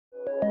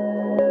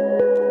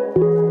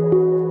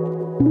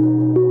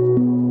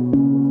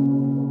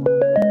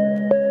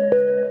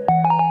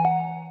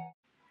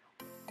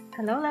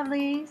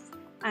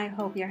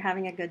you're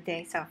having a good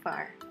day so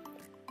far.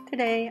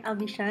 Today, I'll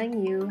be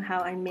showing you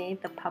how I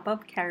made the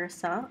pop-up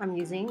carousel I'm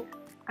using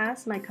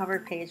as my cover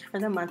page for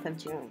the month of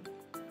June.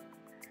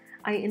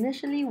 I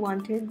initially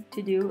wanted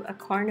to do a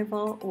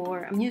carnival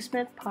or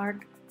amusement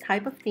park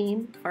type of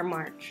theme for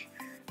March,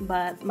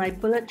 but my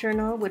bullet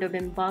journal would have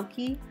been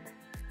bulky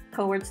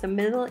towards the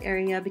middle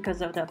area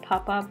because of the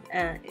pop-up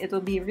and it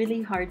will be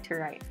really hard to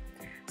write.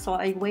 So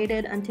I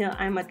waited until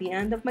I'm at the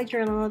end of my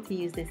journal to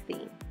use this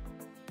theme.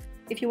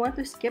 If you want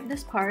to skip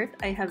this part,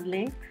 I have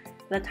linked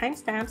the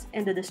timestamps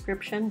in the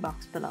description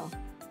box below.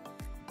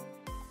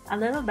 A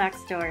little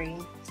backstory.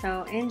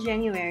 So in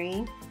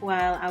January,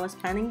 while I was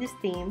planning this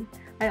theme,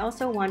 I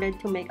also wanted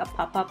to make a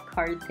pop-up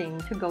card thing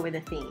to go with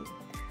the theme.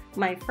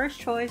 My first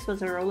choice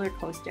was a roller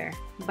coaster,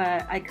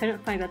 but I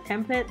couldn't find a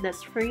template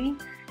that's free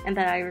and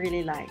that I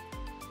really like.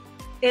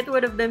 It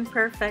would have been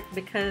perfect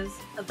because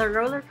the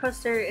roller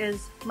coaster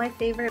is my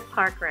favorite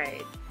park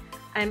ride.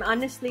 I'm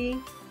honestly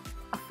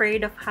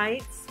afraid of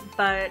heights,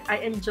 but I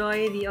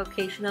enjoy the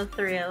occasional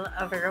thrill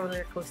of a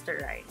roller coaster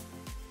ride.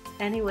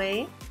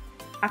 Anyway,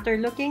 after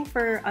looking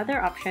for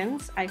other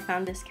options, I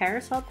found this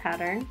carousel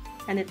pattern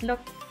and it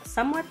looked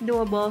somewhat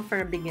doable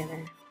for a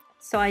beginner.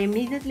 So I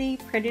immediately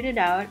printed it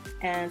out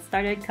and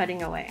started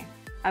cutting away.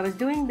 I was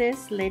doing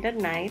this late at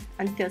night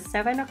until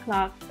 7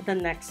 o'clock the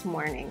next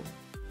morning.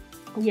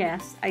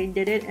 Yes, I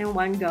did it in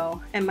one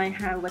go and my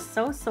hand was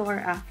so sore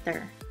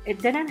after. It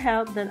didn't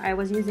help that I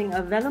was using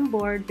a vellum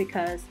board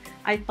because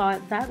I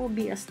thought that would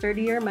be a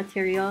sturdier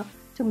material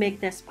to make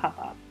this pop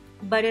up.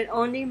 But it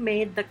only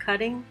made the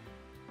cutting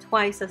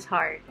twice as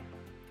hard.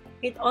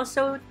 It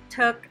also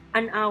took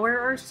an hour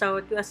or so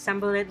to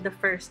assemble it the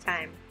first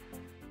time.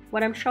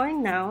 What I'm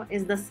showing now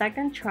is the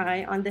second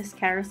try on this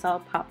carousel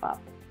pop-up.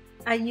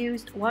 I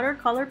used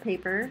watercolor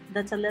paper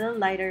that's a little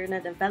lighter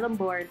than the vellum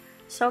board,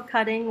 so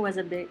cutting was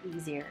a bit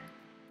easier.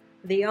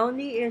 The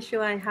only issue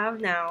I have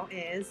now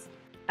is,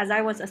 as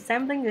I was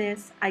assembling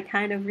this, I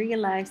kind of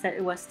realized that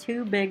it was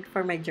too big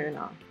for my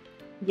journal.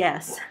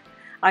 Yes,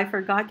 I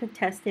forgot to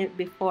test it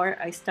before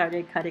I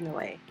started cutting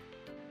away.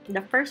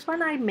 The first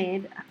one I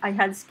made, I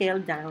had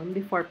scaled down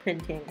before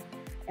printing,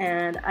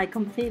 and I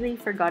completely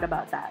forgot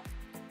about that.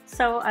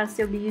 So I'll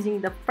still be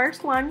using the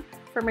first one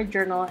for my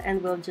journal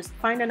and will just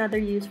find another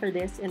use for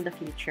this in the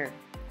future.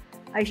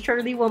 I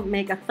surely won't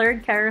make a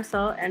third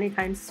carousel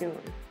anytime soon,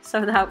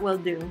 so that will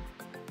do.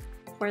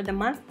 For the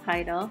month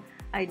title,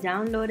 I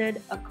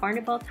downloaded a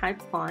carnival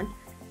type font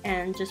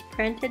and just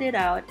printed it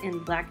out in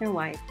black and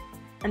white,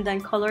 and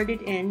then colored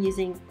it in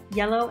using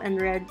yellow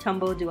and red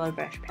Tombow dual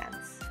brush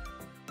pens.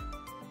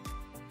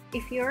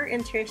 If you're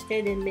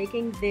interested in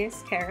making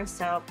this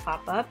carousel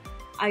pop up,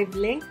 I've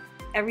linked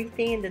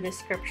everything in the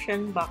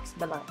description box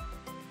below.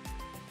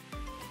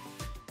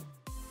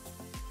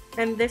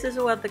 And this is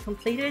what the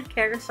completed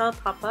carousel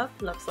pop-up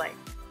looks like.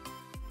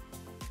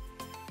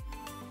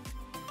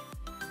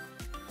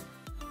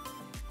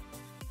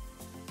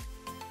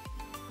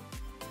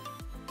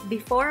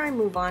 Before I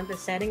move on to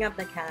setting up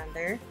the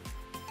calendar,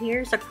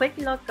 here's a quick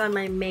look on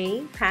my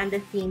May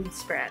panda-themed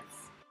spreads.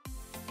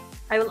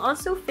 I will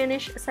also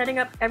finish setting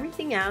up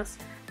everything else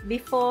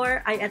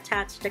before I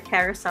attach the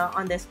carousel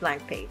on this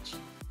blank page.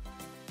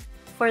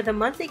 For the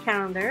monthly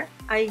calendar,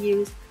 I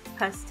used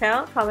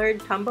pastel-colored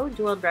Tombow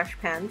dual brush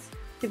pens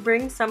to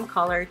bring some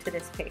color to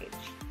this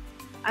page.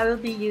 I will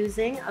be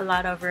using a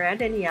lot of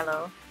red and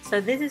yellow,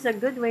 so this is a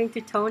good way to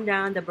tone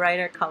down the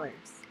brighter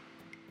colors.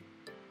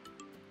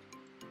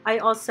 I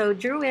also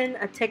drew in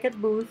a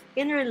ticket booth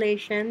in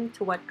relation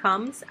to what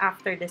comes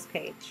after this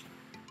page.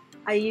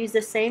 I used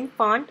the same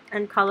font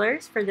and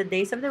colors for the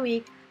days of the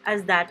week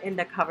as that in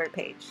the cover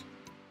page.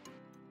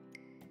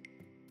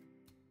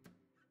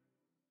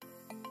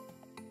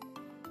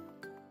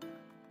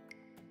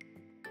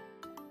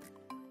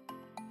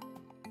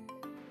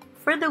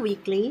 For the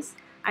weeklies,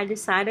 I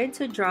decided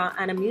to draw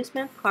an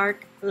amusement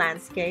park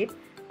landscape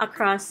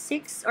across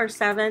 6 or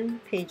 7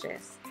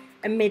 pages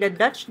and made a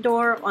Dutch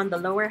door on the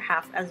lower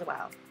half as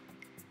well.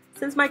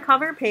 Since my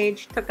cover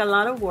page took a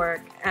lot of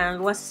work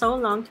and was so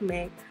long to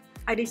make,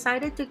 I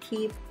decided to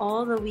keep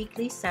all the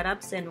weekly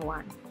setups in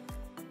one.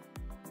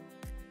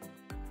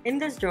 In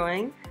this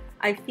drawing,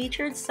 I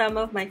featured some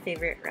of my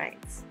favorite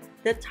rides,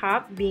 the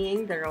top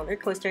being the roller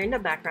coaster in the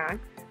background,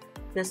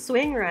 the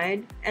swing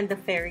ride, and the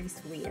Ferris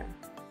wheel.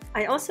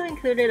 I also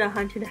included a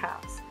haunted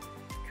house,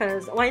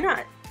 cause why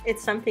not?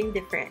 It's something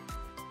different.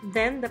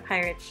 Then the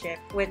pirate ship,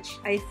 which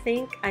I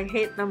think I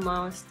hate the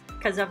most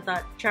because of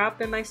that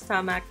drop in my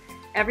stomach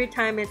every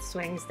time it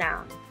swings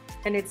down.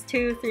 And it's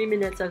 2-3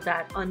 minutes of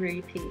that on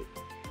repeat.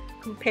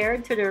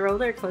 Compared to the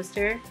roller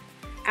coaster,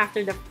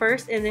 after the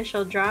first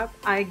initial drop,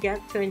 I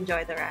get to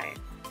enjoy the ride.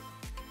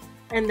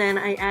 And then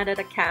I added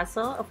a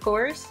castle, of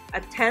course,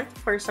 a tent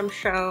for some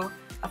show,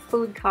 a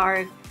food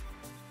cart,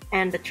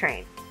 and the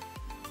train.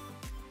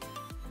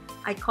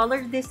 I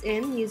colored this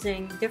in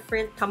using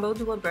different Tombow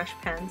dual brush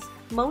pens,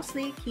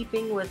 mostly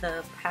keeping with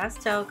the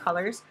pastel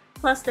colors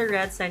plus the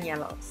reds and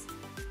yellows.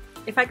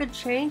 If I could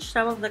change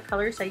some of the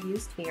colors I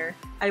used here,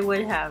 I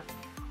would have.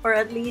 or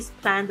at least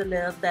planned a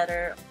little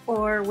better,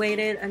 or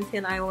waited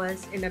until I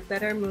was in a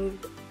better mood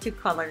to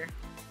color.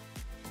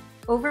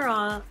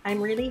 Overall,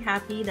 I'm really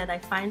happy that I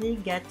finally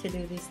get to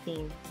do this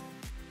theme.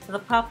 The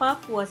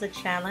pop-up was a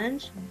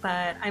challenge,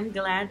 but I'm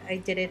glad I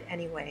did it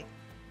anyway.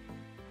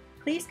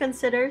 Please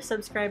consider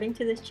subscribing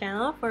to this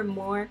channel for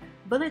more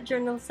bullet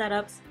journal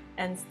setups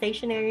and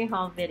stationery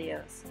haul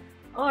videos,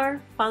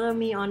 or follow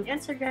me on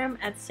Instagram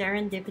at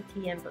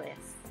Serendipity and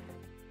Bliss.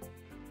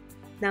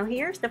 Now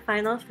here's the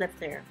final flip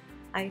through.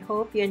 I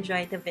hope you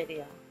enjoyed the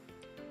video.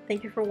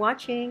 Thank you for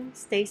watching,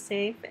 stay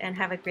safe, and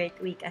have a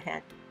great week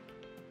ahead.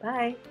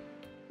 Bye!